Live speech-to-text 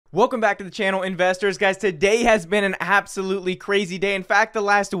Welcome back to the channel, investors. Guys, today has been an absolutely crazy day. In fact, the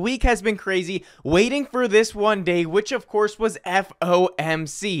last week has been crazy, waiting for this one day, which of course was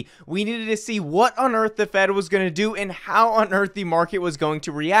FOMC. We needed to see what on earth the Fed was going to do and how on earth the market was going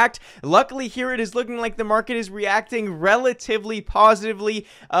to react. Luckily, here it is looking like the market is reacting relatively positively.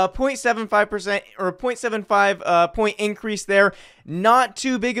 0.75% or 0.75 point increase there. Not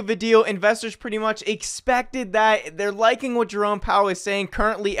too big of a deal. Investors pretty much expected that. They're liking what Jerome Powell is saying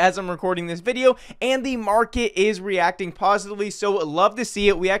currently as I'm recording this video, and the market is reacting positively, so love to see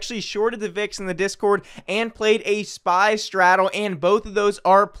it. We actually shorted the VIX in the Discord and played a SPY straddle, and both of those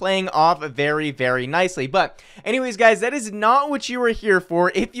are playing off very, very nicely. But anyways, guys, that is not what you were here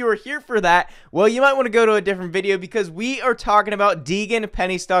for. If you were here for that, well, you might want to go to a different video because we are talking about Deegan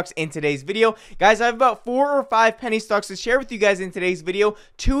penny stocks in today's video. Guys, I have about 4 or 5 penny stocks to share with you guys in today's video,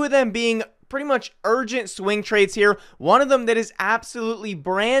 2 of them being pretty much urgent swing trades here. One of them that is absolutely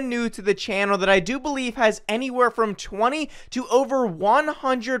brand new to the channel that I do believe has anywhere from 20 to over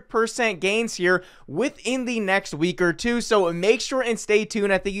 100% gains here within the next week or two. So make sure and stay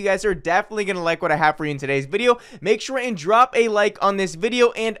tuned. I think you guys are definitely going to like what I have for you in today's video. Make sure and drop a like on this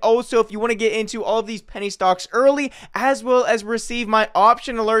video. And also, if you want to get into all of these penny stocks early, as well as receive my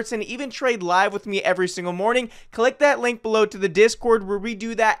option alerts and even trade live with me every single morning, click that link below to the Discord where we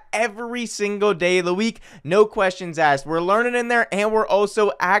do that every single day of the week, no questions asked. We're learning in there, and we're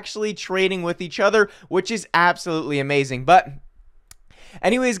also actually trading with each other, which is absolutely amazing. But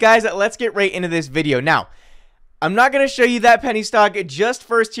anyways, guys, let's get right into this video. Now, I'm not going to show you that penny stock just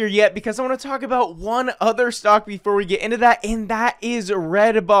first here yet because I want to talk about one other stock before we get into that, and that is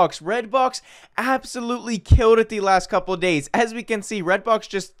Redbox. Redbox absolutely killed it the last couple of days. As we can see, Redbox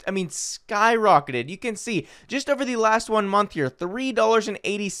just, skyrocketed. You can see just over the last 1 month here,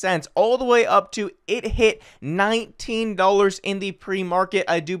 $3.80 all the way up to it hit $19 in the pre-market.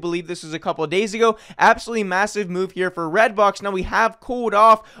 I do believe this was a couple of days ago. Absolutely massive move here for Redbox. Now, we have cooled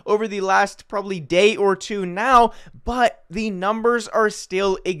off over the last probably day or two now, but the numbers are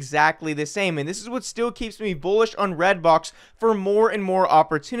still exactly the same, and this is what still keeps me bullish on Redbox for more and more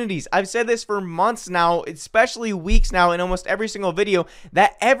opportunities. I've said this for months now, especially weeks now, in almost every single video,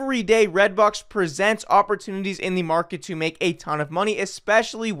 that every day Redbox presents opportunities in the market to make a ton of money,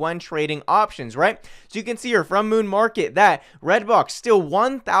 especially when trading options, right? So you can see here from Moon Market that Redbox still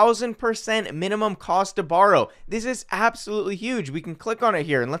 1,000% minimum cost to borrow. This is absolutely huge. We can click on it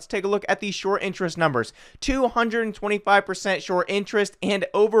here and let's take a look at the short interest numbers. 225% short interest and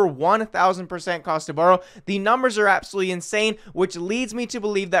over 1,000% cost to borrow. The numbers are absolutely insane, which leads me to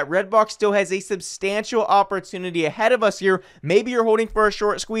believe that Redbox still has a substantial opportunity ahead of us here. Maybe you're holding for a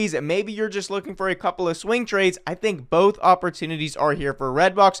short squeeze, maybe you're just looking for a couple of swing trades. I think both opportunities are here for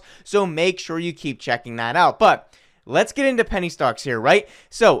Redbox, so make sure you keep checking that out. But let's get into penny stocks here, right?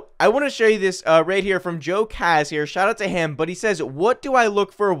 So I want to show you this right here from Joe Kaz here. Shout out to him. But he says, what do I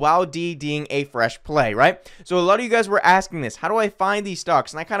look for while DDing a fresh play, right? So a lot of you guys were asking this. How do I find these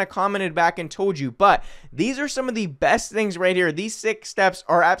stocks? And I kind of commented back and told you. But these are some of the best things right here. These 6 steps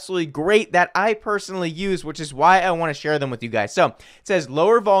are absolutely great that I personally use, which is why I want to share them with you guys. So it says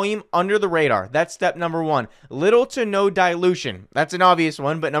lower volume under the radar. That's step number 1. Little to no dilution. That's an obvious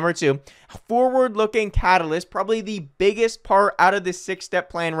one. But number 2, forward-looking catalyst. Probably the biggest part out of this 6-step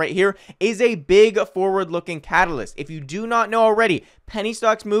plan right here is a big forward-looking catalyst. If you do not know already, penny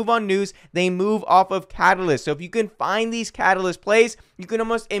stocks move on news. They move off of catalysts. So if you can find these catalyst plays, you can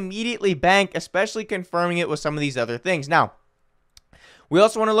almost immediately bank, especially confirming it with some of these other things. Now, we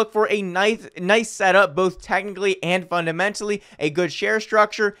also want to look for a nice setup, both technically and fundamentally, a good share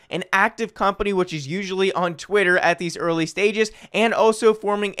structure, an active company, which is usually on Twitter at these early stages, and also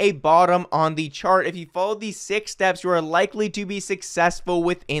forming a bottom on the chart. If you follow these 6 steps, you are likely to be successful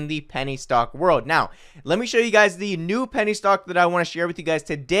within the penny stock world. Now, let me show you guys the new penny stock that I want to share with you guys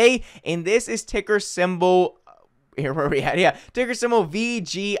today, and this is ticker symbol here where we at, yeah, ticker symbol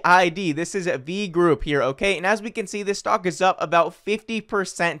VGID. This is a V group here, okay? And as we can see, this stock is up about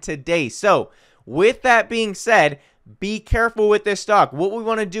 50% today. So with that being said, be careful with this stock. What we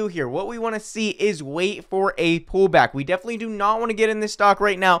want to do here, what we want to see is wait for a pullback. We definitely do not want to get in this stock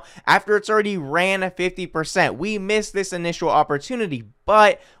right now after it's already ran 50%. We missed this initial opportunity,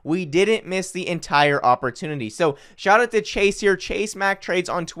 but we didn't miss the entire opportunity. So shout out to Chase here, Chase Mac Trades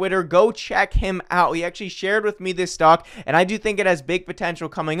on Twitter. Go check him out. He actually shared with me this stock, and I do think it has big potential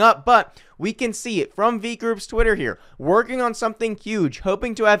coming up, but we can see it from V Group's Twitter here, working on something huge,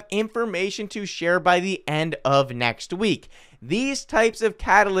 hoping to have information to share by the end of next week. These types of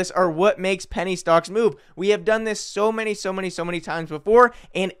catalysts are what makes penny stocks move. We have done this so many times before,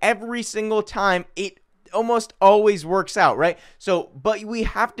 and every single time it almost always works out, right? So, but we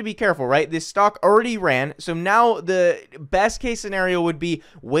have to be careful, right? This stock already ran, so now the best case scenario would be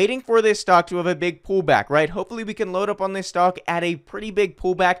waiting for this stock to have a big pullback, right? Hopefully we can load up on this stock at a pretty big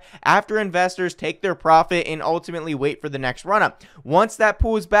pullback after investors take their profit and ultimately wait for the next run up. Once that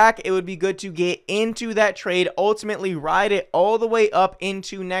pulls back, it would be good to get into that trade, ultimately ride it all the way up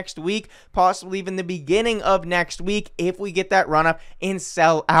into next week, possibly even the beginning of next week if we get that run up, and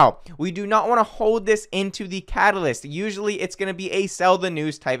sell out. We do not want to hold this into the catalyst. Usually it's going to be a sell the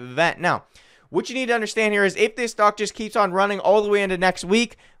news type event. Now, what you need to understand here is if this stock just keeps on running all the way into next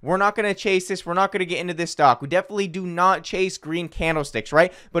week, we're not going to chase this. We're not going to get into this stock. We definitely do not chase green candlesticks,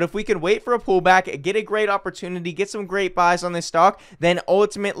 right? But if we can wait for a pullback, get a great opportunity, get some great buys on this stock, then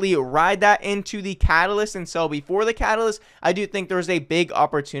ultimately ride that into the catalyst and sell before the catalyst, I do think there's a big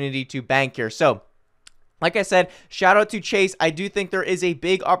opportunity to bank here. So, like I said, shout out to Chase. I do think there is a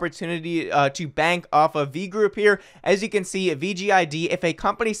big opportunity to bank off of V Group here. As you can see, VGID, if a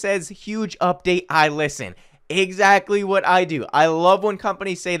company says huge update, I listen. Exactly what I do. I love when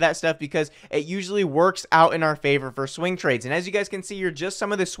companies say that stuff because it usually works out in our favor for swing trades. And as you guys can see here, just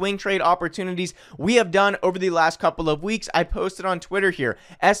some of the swing trade opportunities we have done over the last couple of weeks. I posted on Twitter here.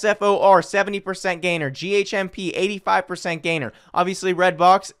 SFOR 70% gainer, GHMP 85% gainer. Obviously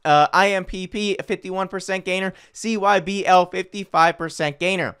Redbox, IMPP 51% gainer, CYBL 55%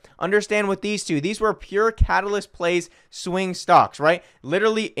 gainer. Understand with these two, these were pure catalyst plays, swing stocks, right?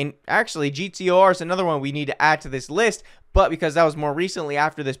 Literally, and actually GTOR is another one we need to add to this list, but because that was more recently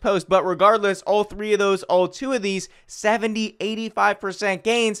after this post. But regardless, all three of those, all two of these, 70, 85%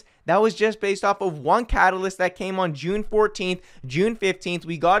 gains. That was just based off of one catalyst that came on June 14th, June 15th.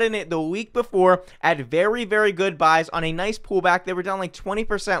 We got in it the week before at very, very good buys on a nice pullback. They were down like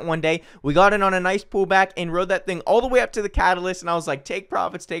 20% one day. We got in on a nice pullback and rode that thing all the way up to the catalyst. And I was like, take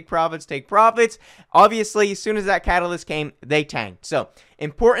profits, take profits, take profits. Obviously, as soon as that catalyst came, they tanked. So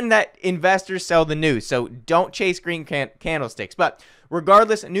important that investors sell the news. So don't chase green candlesticks. But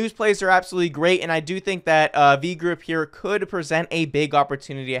regardless, news plays are absolutely great, and I do think that V Group here could present a big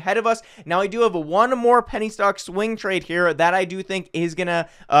opportunity ahead of us. Now, I do have one more penny stock swing trade here that I do think is going to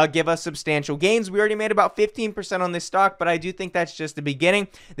give us substantial gains. We already made about 15% on this stock, but I do think that's just the beginning.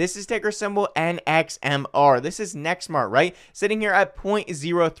 This is ticker symbol NXMR. This is NXMR, right? Sitting here at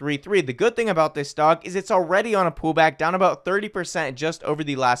 0.033. The good thing about this stock is it's already on a pullback down about 30% just over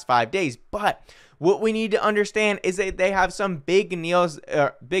the last 5 days, but what we need to understand is that they have some big deals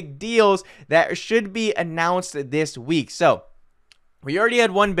that should be announced this week. So we already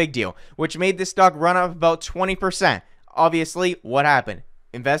had one big deal, which made this stock run up about 20%. Obviously, what happened?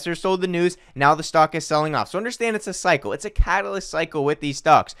 Investors sold the news. Now the stock is selling off. So understand it's a cycle. It's a catalyst cycle with these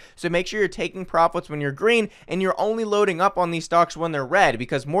stocks. So make sure you're taking profits when you're green and you're only loading up on these stocks when they're red,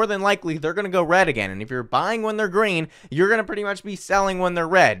 because more than likely they're going to go red again. And if you're buying when they're green, you're going to pretty much be selling when they're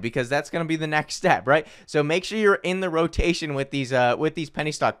red, because that's going to be the next step, right? So make sure you're in the rotation with these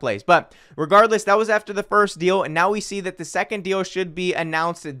penny stock plays. But regardless, that was after the first deal, and now we see that the second deal should be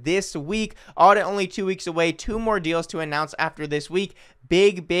announced this week. Audit only 2 weeks away. 2 more deals to announce after this week.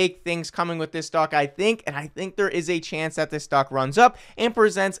 Big things coming with this stock, I think, and I think there is a chance that this stock runs up and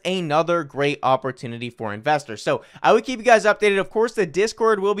presents another great opportunity for investors. So I would keep you guys updated. Of course, the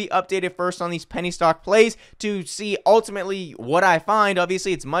Discord will be updated first on these penny stock plays to see ultimately what I find.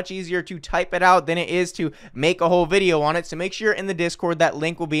 Obviously, it's much easier to type it out than it is to make a whole video on it, so make sure you're in the Discord. That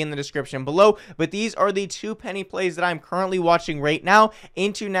link will be in the description below. But these are the 2 penny plays that I'm currently watching right now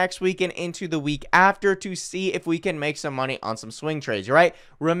into next week and into the week after to see if we can make some money on some swing trades, right?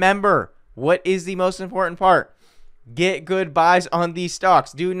 Remember, what is the most important part? Get good buys on these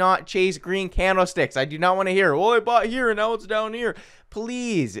stocks. Do not chase green candlesticks. I do not want to hear, well, I bought here and now it's down here.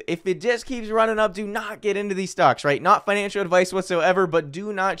 Please, if it just keeps running up, do not get into these stocks, right? Not financial advice whatsoever, but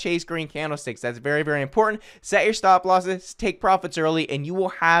do not chase green candlesticks. That's very, very important. Set your stop losses, take profits early, and you will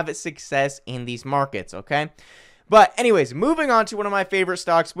have success in these markets, okay? But anyways, moving on to one of my favorite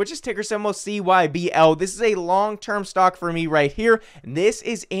stocks, which is ticker symbol CYBL. This is a long-term stock for me right here. This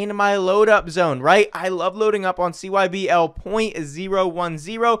is in my load up zone, right? I love loading up on CYBL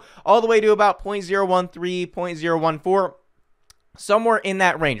 0.010 all the way to about 0.013, 0.014. Somewhere in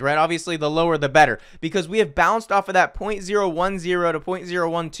that range, right? Obviously, the lower the better, because we have bounced off of that 0.010 to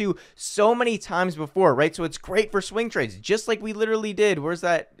 0.012 so many times before, right? So it's great for swing trades, just like we literally did. Where's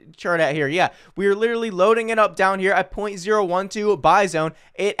that chart at here? Yeah, we were literally loading it up down here at 0.012 buy zone.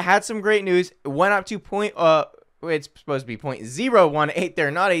 It had some great news. It went up to it's supposed to be 0.018 there,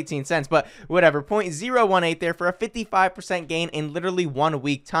 not 18 cents, but whatever, 0.018 there for a 55% gain in literally 1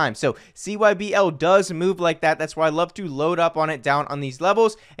 week time. So CYBL does move like that. That's why I love to load up on it down on these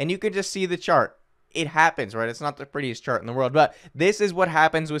levels, and you can just see the chart. it happens, right? It's not the prettiest chart in the world, but this is what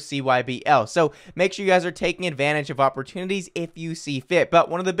happens with CYBL. So make sure you guys are taking advantage of opportunities if you see fit. But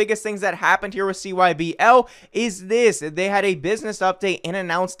one of the biggest things that happened here with CYBL is this. They had a business update and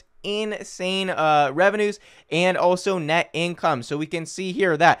announced insane revenues and also net income. So we can see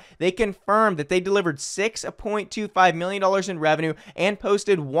here that they confirmed that they delivered $6.25 million in revenue and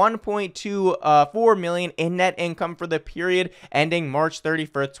posted $1.24 million in net income for the period ending March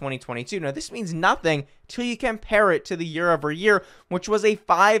 31st, 2022. Now this means nothing till you compare it to the year over year, which was a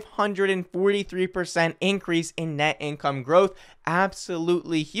 543% increase in net income growth.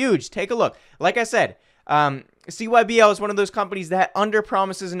 Absolutely huge. Take a look. Like I said, CYBL is one of those companies that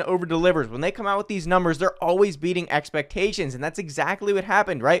underpromises and overdelivers. When they come out with these numbers, they're always beating expectations, and that's exactly what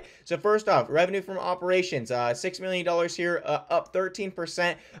happened, right? So first off, revenue from operations, $6 million here, up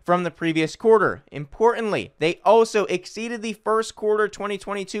 13% from the previous quarter. Importantly, they also exceeded the first quarter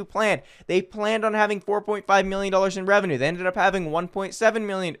 2022 plan. They planned on having $4.5 million in revenue. They ended up having $1.7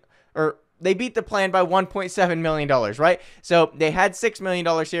 million, or they beat the plan by $1.7 million, right? So they had $6 million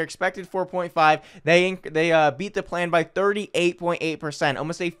here, expected 4.5. They beat the plan by 38.8%,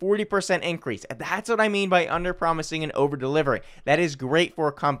 almost a 40% increase. And that's what I mean by under-promising and over-delivering. That is great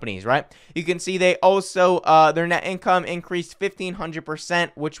for companies, right? You can see they also, their net income increased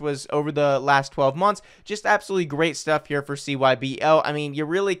 1,500%, which was over the last 12 months. Just absolutely great stuff here for CYBL. I mean, you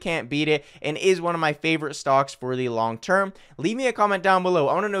really can't beat it, and is one of my favorite stocks for the long term. Leave me a comment down below.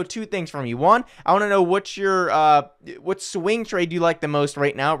 I want to know two things from you. One, I want to know what's your what swing trade you like the most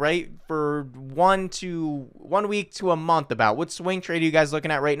right now, right? For 1 week to a month, about what swing trade are you guys looking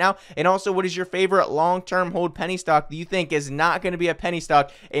at right now? And also, what is your favorite long-term hold penny stock that you think is not going to be a penny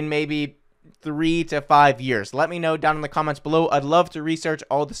stock in maybe 3 to 5 years? Let me know down in the comments below. I'd love to research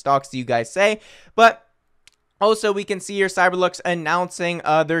all the stocks that you guys say. But also, we can see here Cyberlux announcing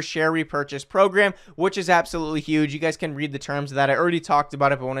their share repurchase program, which is absolutely huge. You guys can read the terms of that. I already talked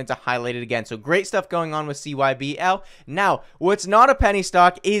about it, but I wanted to highlight it again. So great stuff going on with CYBL. Now, what's not a penny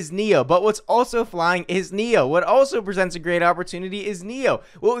stock is NEO, but what's also flying is NEO. What also presents a great opportunity is NEO.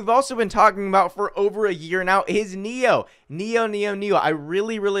 What we've also been talking about for over a year now is NEO. NEO. I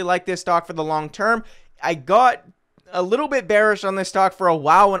really like this stock for the long term. I got a little bit bearish on this stock for a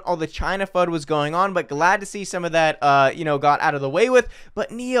while when all the China FUD was going on, but glad to see some of that, got out of the way with.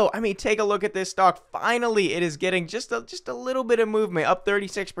 But NEO, I mean, take a look at this stock. Finally, it is getting just a little bit of movement, up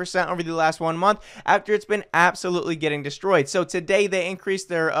 36% over the last 1 month after it's been absolutely getting destroyed. So today they increased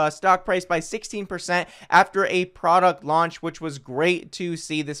their stock price by 16% after a product launch, which was great to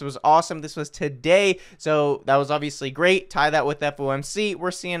see. This was awesome. This was today, so that was obviously great. Tie that with FOMC.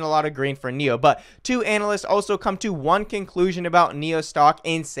 We're seeing a lot of green for NEO, but two analysts also come to one conclusion about NEO stock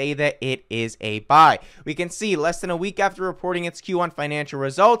and say that it is a buy. We can see less than a week after reporting its Q1 financial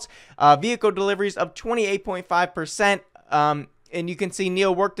results, vehicle deliveries of 28.5%. And you can see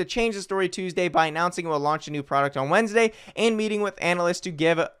NEO worked to change the story Tuesday by announcing it will launch a new product on Wednesday and meeting with analysts to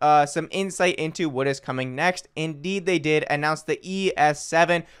give some insight into what is coming next. Indeed, they did announce the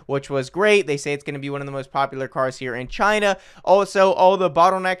ES7, which was great. They say it's going to be one of the most popular cars here in China. Also, all the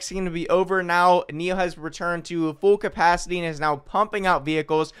bottlenecks seem to be over now. NEO has returned to full capacity and is now pumping out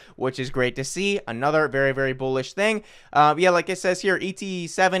vehicles, which is great to see. Another very bullish thing. Yeah, like it says here,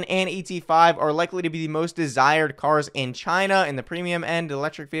 ET7 and ET5 are likely to be the most desired cars in China in the premium end,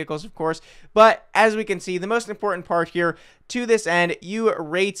 electric vehicles, of course. But as we can see, the most important part here to this end, you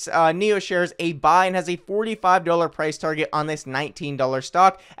rates NEO shares a buy and has a $45 price target on this $19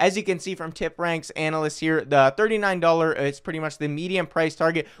 stock. As you can see from TipRank's analysts here, the $39 is pretty much the medium price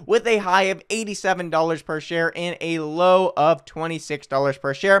target with a high of $87 per share and a low of $26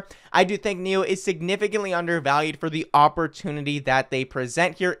 per share. I do think NEO is significantly undervalued for the opportunity that they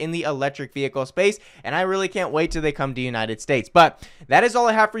present here in the electric vehicle space, and I really can't wait till they come to the United States. But that is all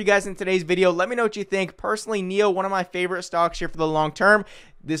I have for you guys in today's video. Let me know what you think. Personally, NEO, one of my favorite stocks here for the long term.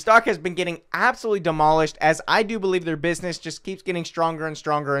 The stock has been getting absolutely demolished, as I do believe their business just keeps getting stronger and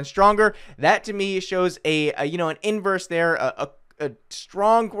stronger and stronger. That to me shows an inverse there, a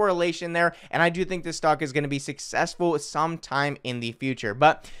strong correlation there, and I do think this stock is going to be successful sometime in the future.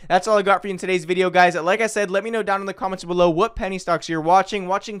 But that's all I got for you in today's video, guys. Like I said, let me know down in the comments below what penny stocks you're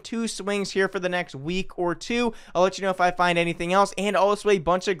watching two swings here for the next week or two. I'll let you know if I find anything else, and also a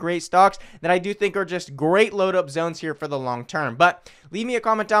bunch of great stocks that I do think are just great load up zones here for the long term. But leave me a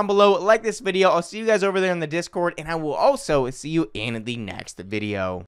comment down below, like this video. I'll see you guys over there in the Discord, and I will also see you in the next video.